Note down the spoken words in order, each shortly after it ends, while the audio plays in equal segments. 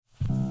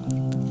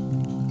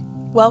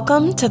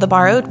Welcome to the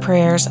Borrowed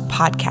Prayers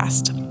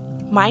podcast.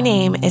 My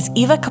name is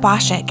Eva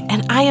Kabashik,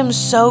 and I am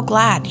so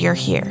glad you're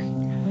here.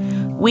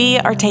 We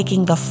are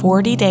taking the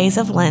 40 days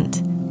of Lent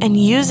and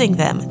using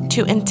them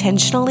to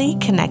intentionally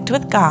connect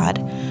with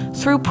God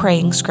through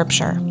praying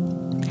scripture.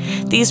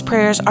 These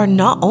prayers are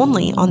not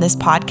only on this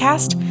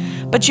podcast,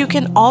 but you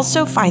can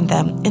also find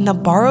them in the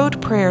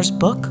Borrowed Prayers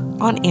book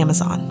on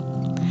Amazon.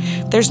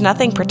 There's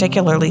nothing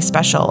particularly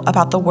special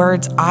about the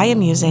words I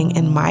am using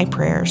in my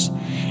prayers,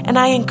 and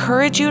I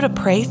encourage you to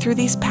pray through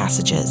these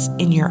passages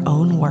in your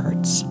own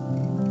words.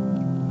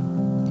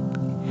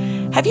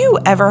 Have you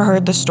ever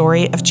heard the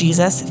story of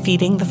Jesus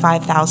feeding the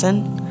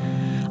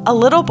 5,000? A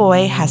little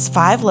boy has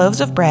 5 loaves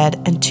of bread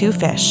and 2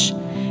 fish,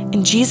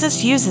 and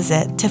Jesus uses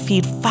it to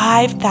feed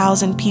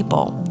 5,000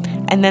 people,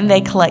 and then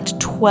they collect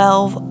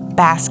 12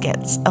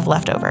 baskets of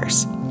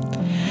leftovers.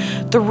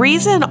 The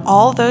reason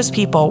all those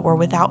people were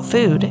without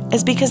food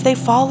is because they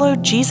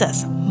followed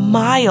Jesus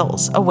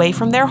miles away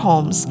from their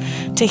homes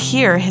to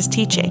hear his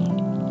teaching.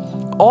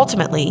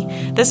 Ultimately,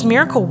 this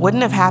miracle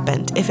wouldn't have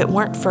happened if it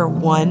weren't for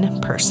one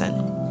person.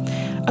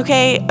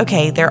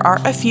 Okay, there are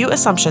a few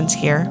assumptions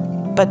here,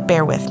 but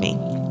bear with me.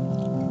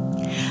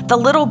 The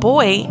little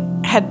boy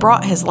had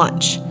brought his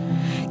lunch.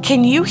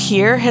 Can you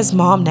hear his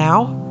mom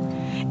now?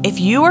 If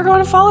you are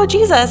going to follow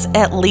Jesus,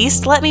 at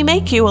least let me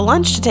make you a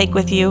lunch to take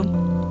with you.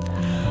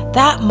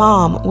 That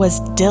mom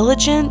was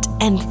diligent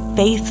and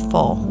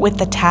faithful with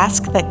the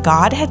task that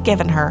God had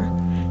given her,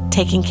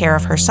 taking care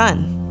of her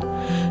son.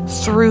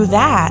 Through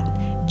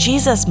that,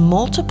 Jesus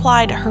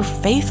multiplied her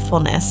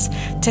faithfulness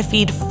to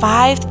feed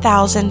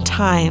 5,000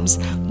 times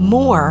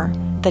more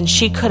than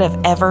she could have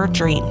ever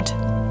dreamed.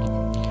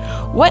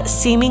 What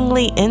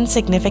seemingly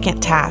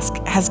insignificant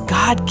task has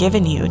God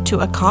given you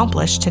to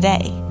accomplish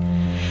today?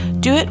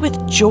 Do it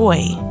with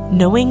joy,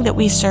 knowing that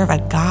we serve a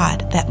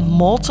God that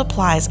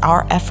multiplies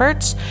our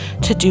efforts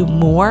to do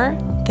more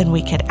than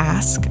we could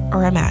ask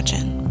or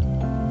imagine.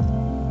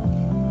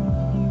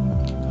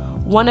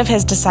 One of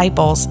his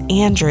disciples,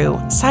 Andrew,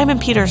 Simon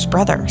Peter's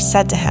brother,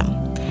 said to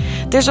him,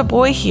 "There's a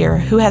boy here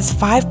who has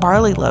 5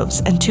 barley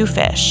loaves and 2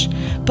 fish,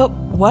 but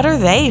what are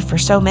they for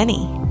so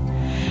many?"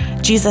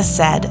 Jesus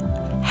said,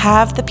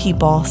 "Have the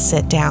people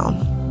sit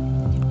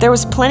down." There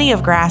was plenty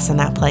of grass in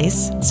that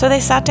place, so they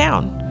sat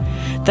down.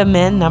 The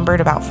men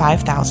numbered about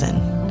 5,000.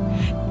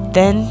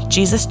 Then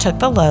Jesus took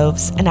the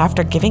loaves, and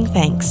after giving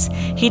thanks,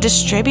 he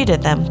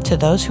distributed them to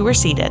those who were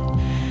seated.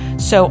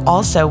 So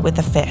also with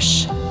the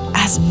fish,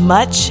 as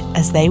much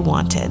as they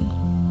wanted.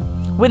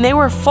 When they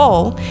were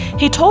full,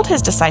 he told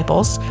his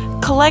disciples,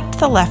 "Collect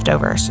the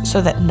leftovers so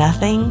that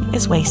nothing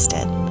is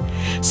wasted."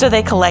 So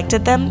they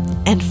collected them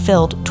and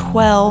filled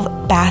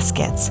 12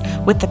 baskets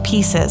with the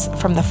pieces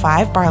from the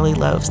 5 barley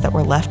loaves that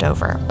were left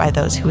over by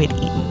those who had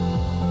eaten.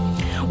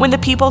 When the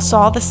people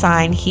saw the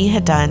sign he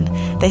had done,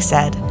 they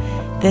said,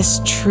 "This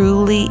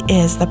truly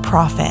is the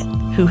prophet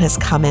who has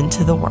come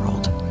into the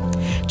world."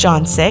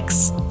 John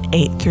 6,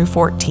 8 through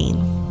 14.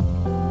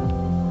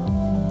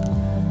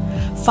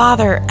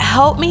 Father,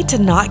 help me to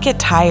not get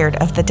tired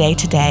of the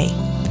day-to-day,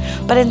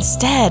 but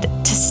instead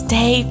to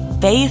stay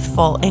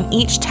faithful in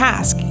each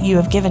task you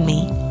have given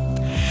me.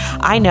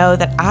 I know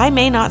that I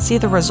may not see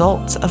the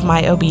results of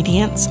my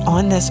obedience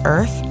on this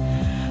earth,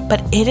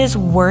 but it is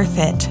worth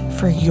it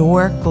for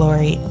your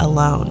glory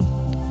alone.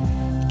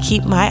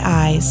 Keep my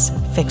eyes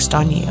fixed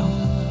on you.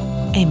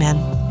 Amen.